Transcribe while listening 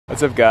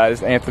What's up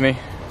guys, Anthony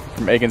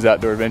from Aiken's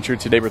Outdoor Adventure.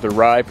 Today we're at the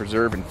Rye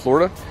Preserve in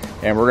Florida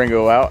and we're gonna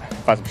go out and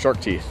find some shark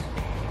teeth.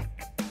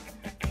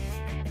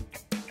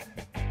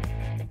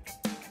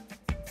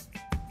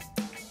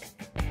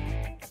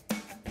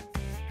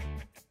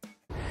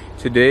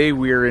 Today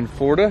we are in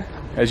Florida,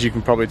 as you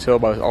can probably tell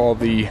by all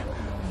the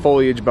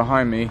foliage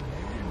behind me,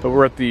 but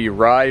we're at the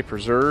Rye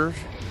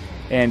Preserve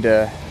and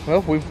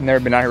well, we've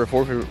never been out here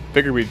before. We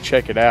figured we'd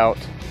check it out.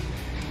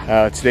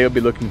 Today we'll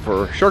be looking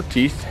for shark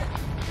teeth.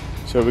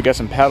 So we got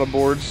some paddle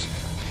boards.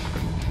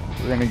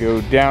 We're gonna go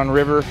down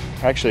river.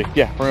 Actually,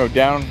 yeah, we're gonna go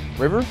down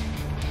river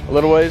a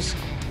little ways,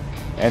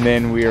 and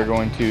then we are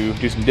going to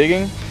do some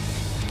digging.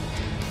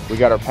 We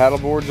got our paddle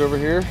boards over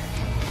here.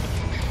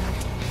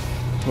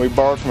 We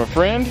borrowed from a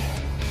friend.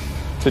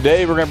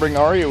 Today we're gonna bring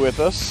Aria with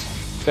us.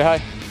 Say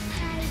hi.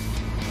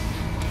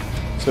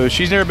 So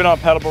she's never been on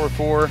a paddleboard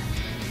before.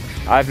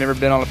 I've never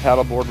been on a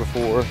paddleboard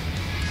before.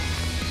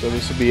 So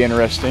this will be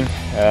interesting.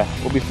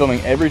 We'll be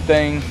filming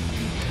everything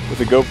with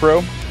a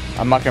GoPro.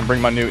 I'm not gonna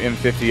bring my new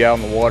M50 out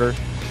in the water.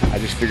 I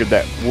just figured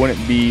that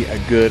wouldn't be a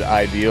good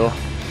idea.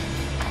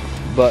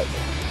 But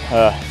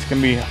it's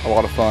gonna be a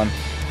lot of fun.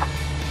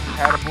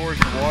 Paddleboard in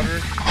the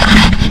water.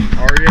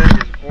 Aria is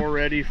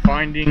already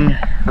finding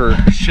her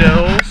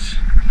shells.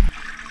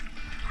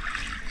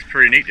 It's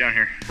pretty neat down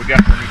here. We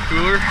got our new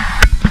cooler.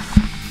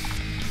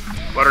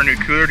 Bought our new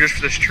cooler just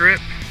for this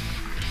trip.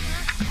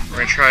 We're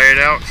gonna try it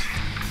out.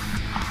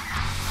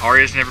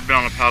 Aria's never been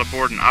on a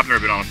paddleboard and I've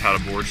never been on a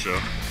paddleboard, so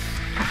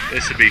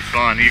this would be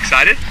fun. Are you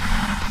excited?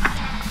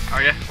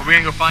 Aria, what are we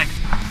gonna go find?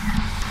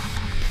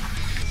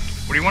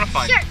 What do you want to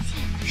find? Shark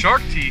teeth.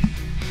 Shark teeth.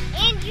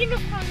 And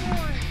unicorn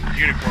horns.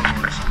 Unicorn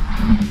horns.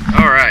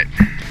 All right.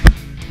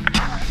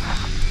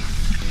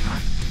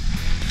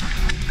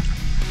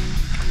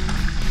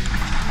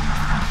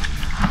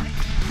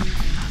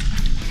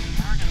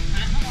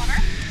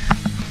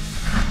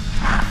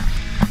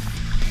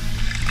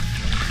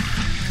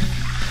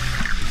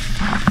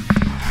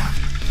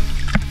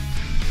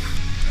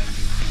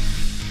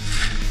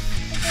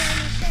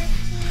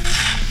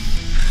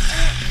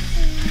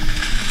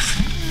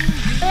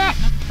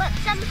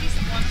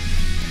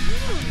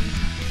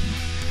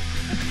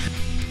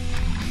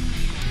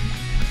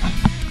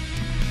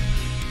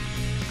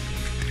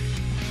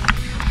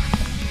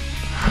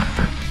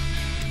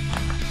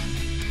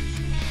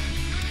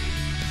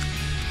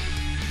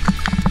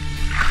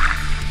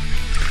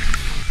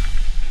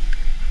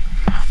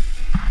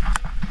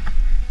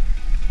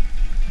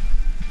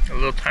 A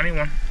little tiny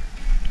one.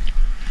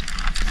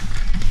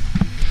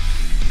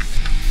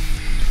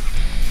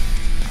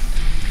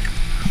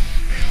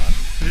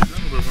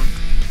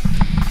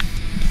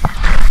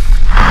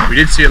 We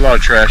did see a lot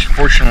of trash.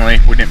 Fortunately,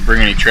 we didn't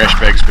bring any trash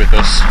bags with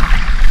us.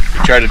 We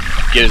tried to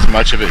get as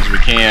much of it as we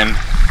can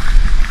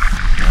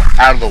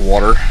out of the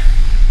water,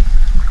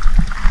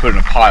 put it in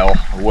a pile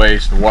away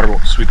so the water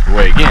won't sweep it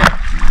away again.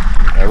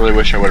 I really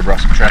wish I would have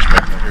brought some trash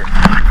bags over here.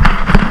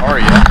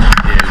 Aria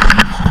is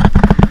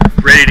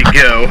ready to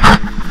go.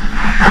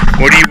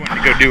 What do you want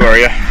to go do,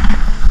 Aria?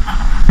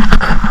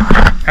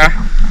 Huh?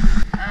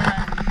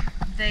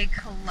 They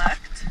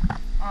collect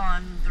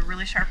on the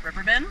really sharp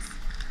river bends,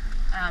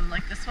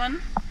 like this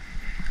one,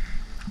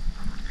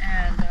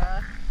 and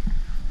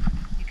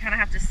you kind of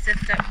have to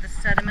sift up the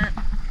sediment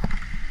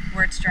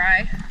where it's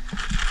dry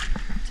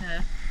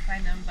to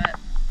find them, but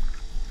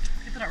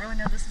people don't really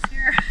know this is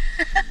here.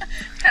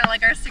 It's kind of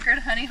like our secret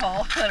honey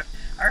hole that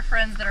our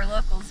friends that are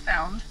locals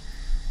found.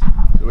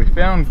 So we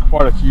found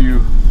quite a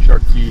few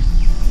shark teeth.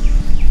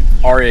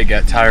 Aria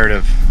got tired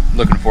of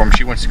looking for them.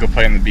 She wants to go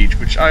play on the beach,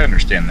 which I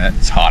understand that.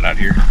 It's hot out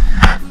here.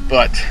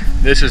 But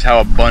this is how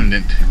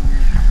abundant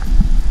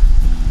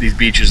these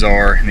beaches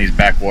are in these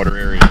backwater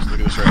areas.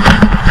 Look at this right here.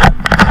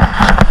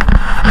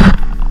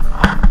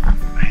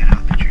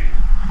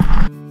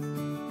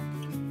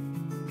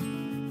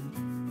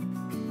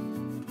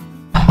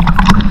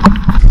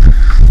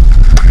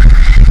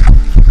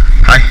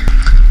 Hi.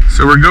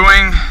 So we're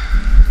going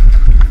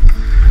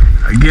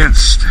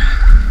against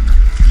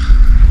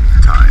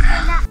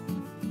tide.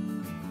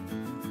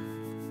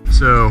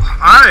 So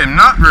I am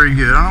not very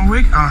good on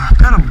a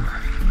paddleboard.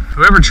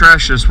 Whoever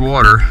trashed this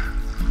water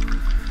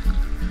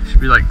should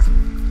be like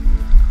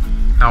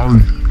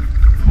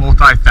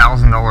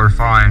multi-$1,000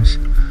 fines.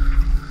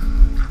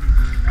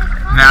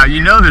 Now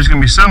you know there's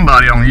gonna be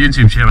somebody on the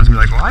YouTube channel that's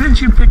gonna be like, why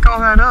didn't you pick all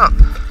that up?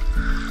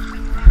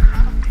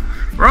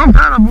 We're on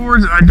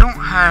paddleboards and I don't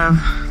have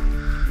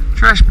a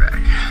trash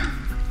bag.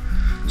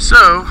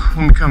 So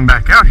when we come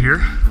back out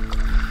here,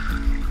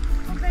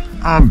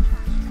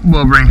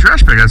 we'll bring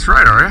trash bag. That's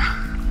right, Aria.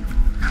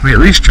 We at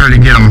least try to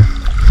get them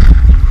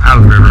out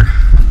of the river.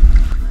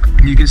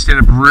 You can stand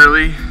up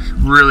really,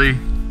 really,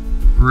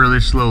 really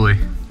slowly.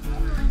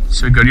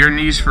 So go to your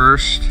knees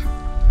first.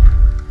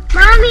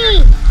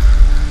 Mommy!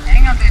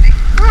 Hang on, baby.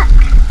 Look.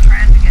 I'm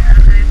trying to get out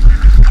of the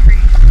tree.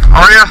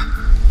 Aria!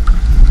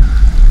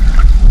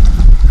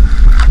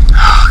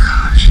 Oh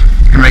gosh,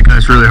 you're making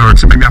this really hard.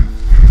 Sit back down.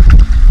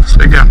 Sit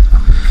back down.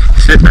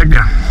 Sit back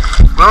down.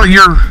 Well,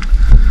 you're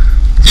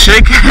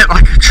shaking it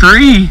like a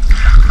tree.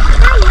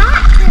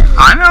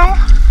 I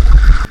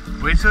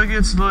know. Wait till it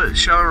gets a little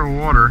shallower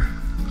water.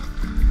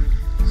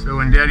 So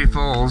when Daddy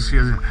falls, he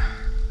doesn't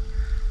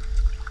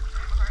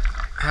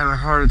have a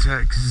heart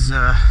attack. Cause,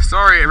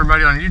 sorry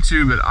everybody on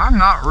YouTube, but I'm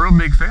not a real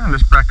big fan of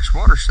this brackish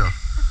water stuff.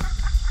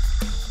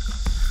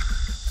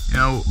 You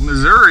know,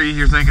 Missouri,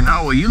 you're thinking,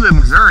 oh, well, you live in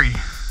Missouri.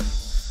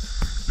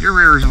 Your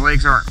rivers and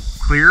lakes aren't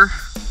clear.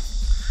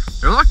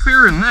 They're a lot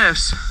clearer than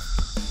this.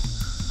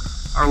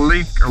 Our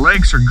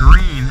lakes are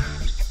green,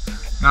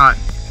 not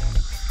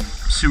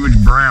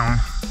sewage brown.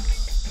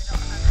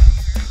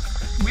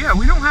 Yeah,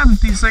 we don't have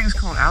these things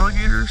called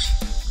alligators,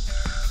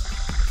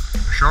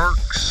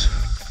 sharks.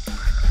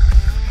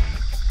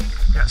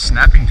 We got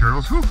snapping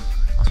turtles. Whew,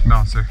 lost my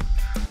balance there.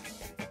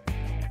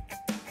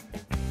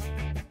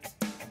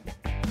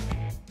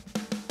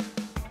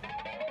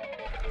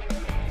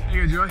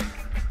 There you go, Joy.